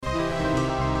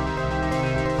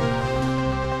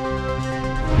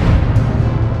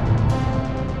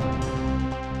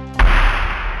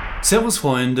Servus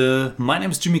Freunde, my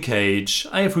name is Jimmy Cage.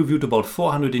 I have reviewed about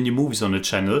 400 indie movies on the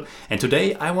channel, and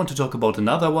today I want to talk about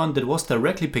another one that was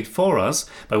directly picked for us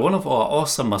by one of our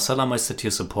awesome Masala Meister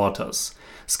tier supporters.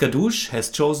 Skadoosh has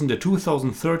chosen the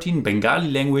 2013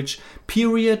 Bengali language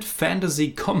period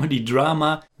fantasy comedy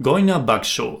drama Goynar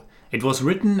Baksho. It was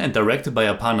written and directed by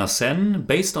Aparna Sen,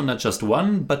 based on not just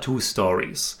one but two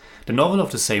stories. The novel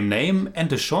of the same name and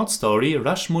the short story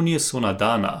Rashmuni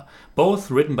Sonadana, both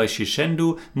written by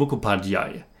Shishendu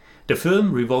Mukhopadhyay. The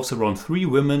film revolves around three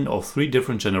women of three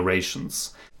different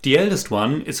generations. The eldest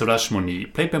one is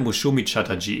Rashmuni, played by Mushumi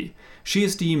Chatterjee. She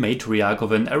is the matriarch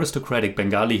of an aristocratic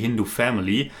Bengali Hindu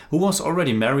family who was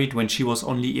already married when she was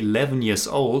only 11 years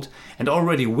old and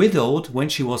already widowed when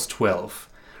she was 12.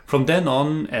 From then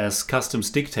on, as customs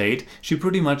dictate, she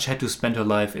pretty much had to spend her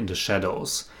life in the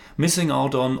shadows, missing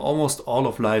out on almost all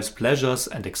of life's pleasures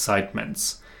and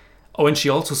excitements. Oh, and she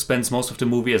also spends most of the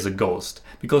movie as a ghost,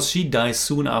 because she dies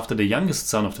soon after the youngest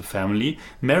son of the family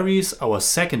marries our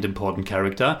second important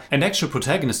character and actual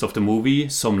protagonist of the movie,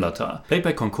 Somlata, played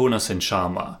by Konkona Sen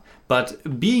Sharma.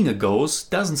 But being a ghost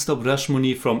doesn't stop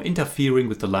Rashmuni from interfering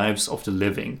with the lives of the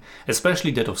living,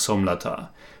 especially that of Somlata.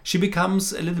 She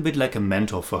becomes a little bit like a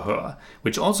mentor for her,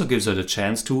 which also gives her the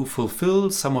chance to fulfill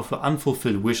some of her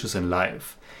unfulfilled wishes in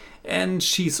life. And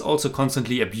she's also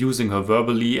constantly abusing her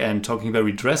verbally and talking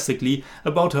very drastically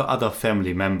about her other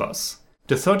family members.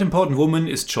 The third important woman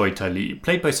is Choitali,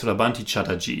 played by Surabanti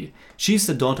Chatterjee. She's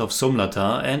the daughter of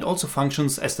Somlata and also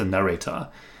functions as the narrator,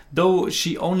 though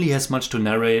she only has much to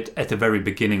narrate at the very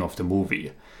beginning of the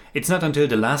movie. It's not until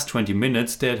the last 20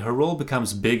 minutes that her role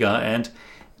becomes bigger, and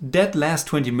that last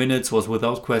 20 minutes was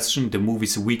without question the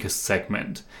movie's weakest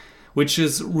segment. Which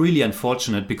is really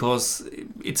unfortunate because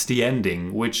it's the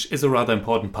ending, which is a rather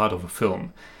important part of a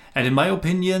film. And in my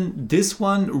opinion, this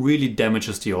one really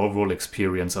damages the overall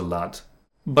experience a lot.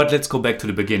 But let's go back to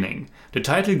the beginning. The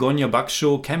title Goynar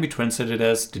Baksho can be translated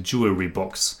as the jewelry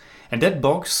box. And that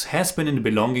box has been in the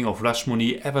belonging of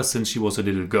Rashmuni ever since she was a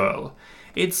little girl.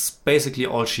 It's basically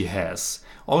all she has.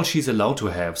 All she's allowed to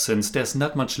have, since there's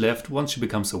not much left once she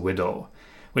becomes a widow.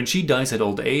 When she dies at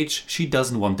old age, she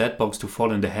doesn't want that box to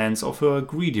fall in the hands of her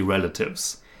greedy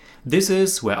relatives. This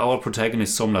is where our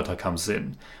protagonist Somlata comes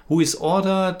in, who is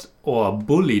ordered or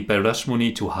bullied by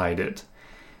Rashmuni to hide it.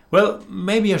 Well,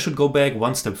 maybe I should go back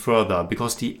one step further,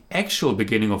 because the actual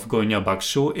beginning of Goynar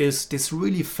Baksho is this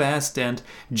really fast and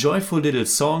joyful little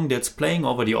song that's playing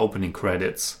over the opening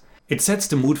credits. It sets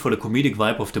the mood for the comedic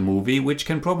vibe of the movie, which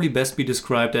can probably best be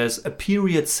described as a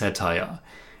period satire.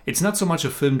 It's not so much a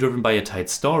film driven by a tight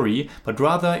story, but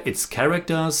rather its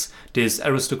characters, this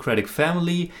aristocratic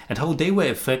family, and how they were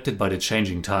affected by the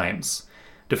changing times.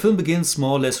 The film begins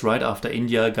more or less right after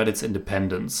India got its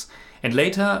independence, and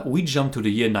later we jump to the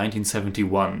year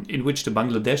 1971, in which the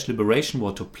Bangladesh Liberation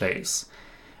War took place.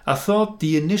 I thought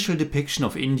the initial depiction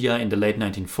of India in the late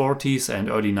 1940s and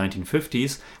early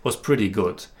 1950s was pretty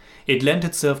good. It lent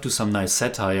itself to some nice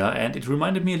satire, and it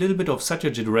reminded me a little bit of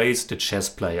Satyajit Ray's The Chess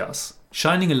Players,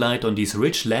 shining a light on these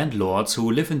rich landlords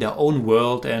who live in their own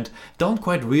world and don't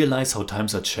quite realize how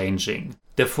times are changing.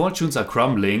 Their fortunes are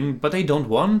crumbling, but they don't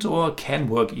want or can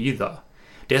work either.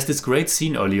 There's this great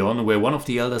scene early on where one of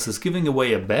the elders is giving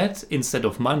away a bet instead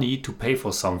of money to pay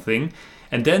for something,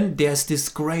 and then there's this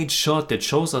great shot that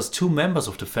shows us two members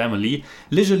of the family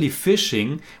literally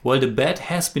fishing while the bet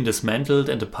has been dismantled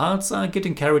and the parts are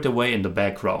getting carried away in the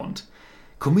background.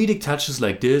 Comedic touches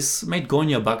like this made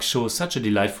Goynar Baksho such a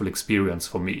delightful experience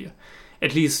for me,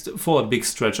 at least for a big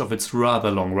stretch of its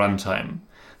rather long runtime.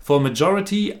 For a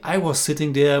majority, I was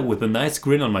sitting there with a nice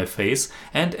grin on my face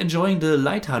and enjoying the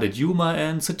lighthearted humor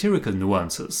and satirical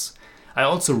nuances. I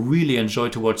also really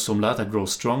enjoyed to watch Somlata grow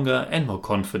stronger and more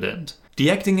confident. The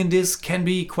acting in this can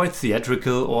be quite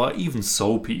theatrical or even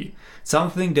soapy,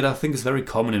 something that I think is very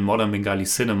common in modern Bengali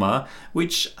cinema,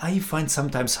 which I find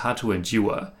sometimes hard to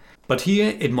endure. But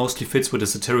here it mostly fits with a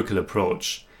satirical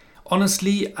approach.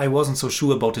 Honestly, I wasn't so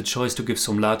sure about the choice to give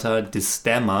Somlata this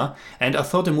stammer, and I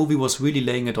thought the movie was really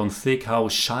laying it on thick how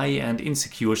shy and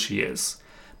insecure she is.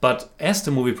 But as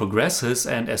the movie progresses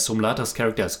and as Somlata's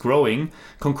character is growing,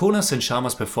 Konkona Sen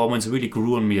Sharma's performance really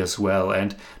grew on me as well,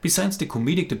 and besides the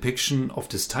comedic depiction of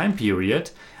this time period,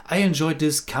 I enjoyed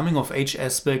this coming-of-age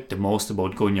aspect the most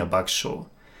about Goynar Baksho.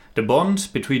 The bond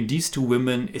between these two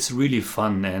women is really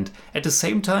fun, and at the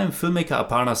same time filmmaker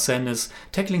Aparna Sen is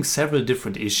tackling several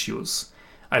different issues.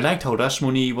 I liked how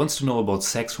Rashmuni wants to know about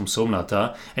sex from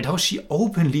Somlata and how she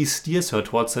openly steers her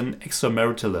towards an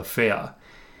extramarital affair.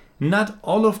 Not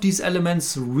all of these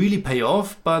elements really pay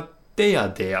off, but they are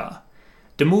there.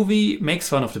 The movie makes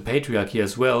fun of the patriarchy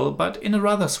as well, but in a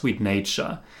rather sweet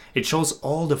nature. It shows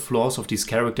all the flaws of these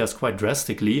characters quite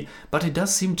drastically, but it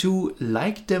does seem to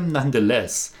like them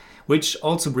nonetheless. Which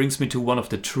also brings me to one of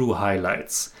the true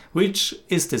highlights, which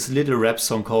is this little rap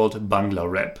song called Bangla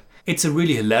Rap. It's a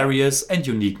really hilarious and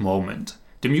unique moment.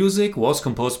 The music was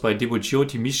composed by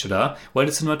Debojyoti Mishra, while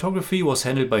the cinematography was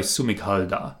handled by Sumik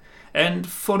Haldar. And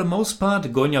for the most part,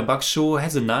 Goynar Baksho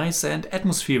has a nice and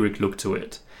atmospheric look to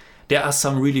it. There are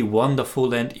some really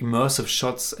wonderful and immersive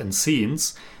shots and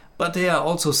scenes, but there are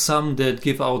also some that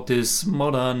give out this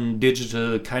modern,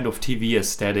 digital kind of TV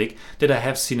aesthetic that I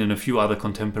have seen in a few other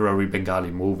contemporary Bengali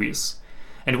movies.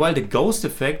 And while the ghost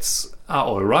effects are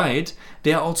alright,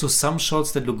 there are also some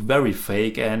shots that look very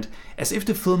fake and as if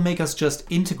the filmmakers just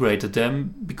integrated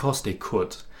them because they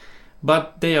could.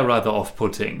 But they are rather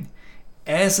off-putting.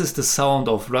 As is the sound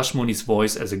of Rashmuni's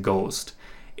voice as a ghost.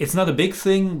 It's not a big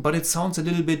thing, but it sounds a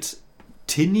little bit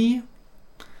tinny.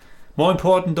 More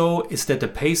important though is that the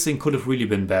pacing could have really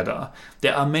been better.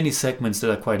 There are many segments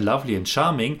that are quite lovely and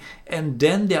charming, and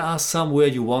then there are some where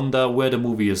you wonder where the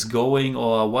movie is going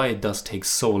or why it does take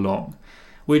so long.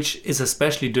 Which is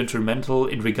especially detrimental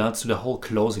in regards to the whole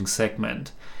closing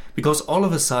segment. Because all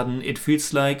of a sudden it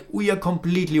feels like we are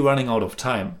completely running out of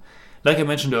time. Like I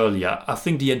mentioned earlier, I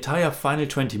think the entire final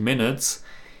 20 minutes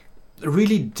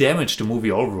really damaged the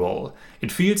movie overall.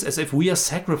 It feels as if we are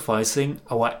sacrificing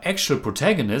our actual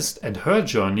protagonist and her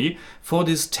journey for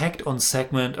this tacked on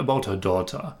segment about her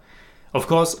daughter. Of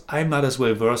course, I'm not as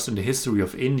well versed in the history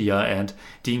of India and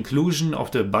the inclusion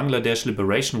of the Bangladesh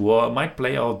Liberation War might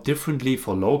play out differently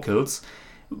for locals,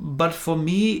 but for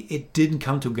me it didn't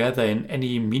come together in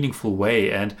any meaningful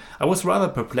way and I was rather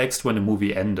perplexed when the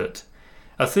movie ended.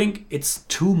 I think it's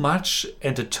too much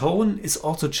and the tone is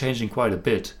also changing quite a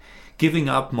bit, giving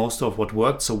up most of what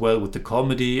worked so well with the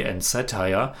comedy and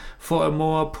satire for a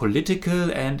more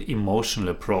political and emotional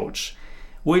approach,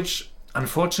 which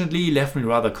unfortunately left me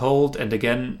rather cold and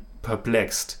again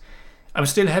perplexed. I'm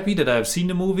still happy that I have seen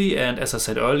the movie and as I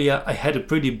said earlier, I had a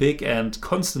pretty big and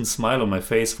constant smile on my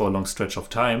face for a long stretch of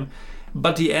time,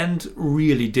 but the end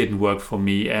really didn't work for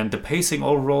me and the pacing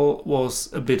overall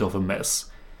was a bit of a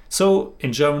mess. So,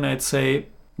 in German I'd say,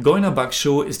 Goynar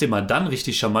Baksho ist immer dann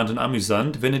richtig charmant und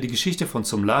amüsant, wenn er die Geschichte von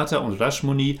Somlata und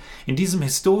Rashmuni in diesem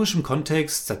historischen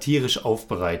Kontext satirisch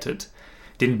aufbereitet.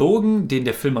 Den Bogen, den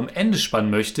der Film am Ende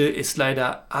spannen möchte, ist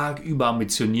leider arg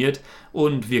überambitioniert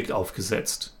und wirkt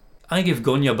aufgesetzt. I give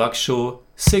Goynar Baksho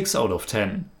 6 out of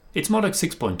 10. It's more like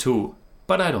 6.2,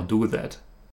 but I don't do that.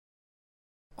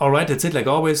 Alright, that's it like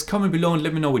always. Comment below and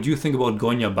let me know what you think about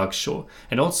Goynar Baksho.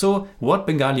 And also, what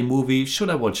Bengali movie should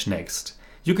I watch next?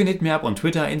 You can hit me up on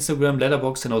Twitter, Instagram,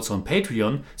 Letterboxd and also on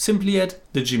Patreon, simply at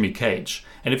TheJimmyCage.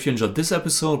 And if you enjoyed this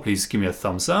episode, please give me a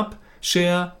thumbs up,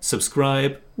 share,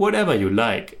 subscribe, whatever you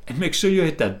like. And make sure you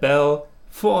hit that bell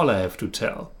for all I have to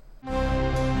tell.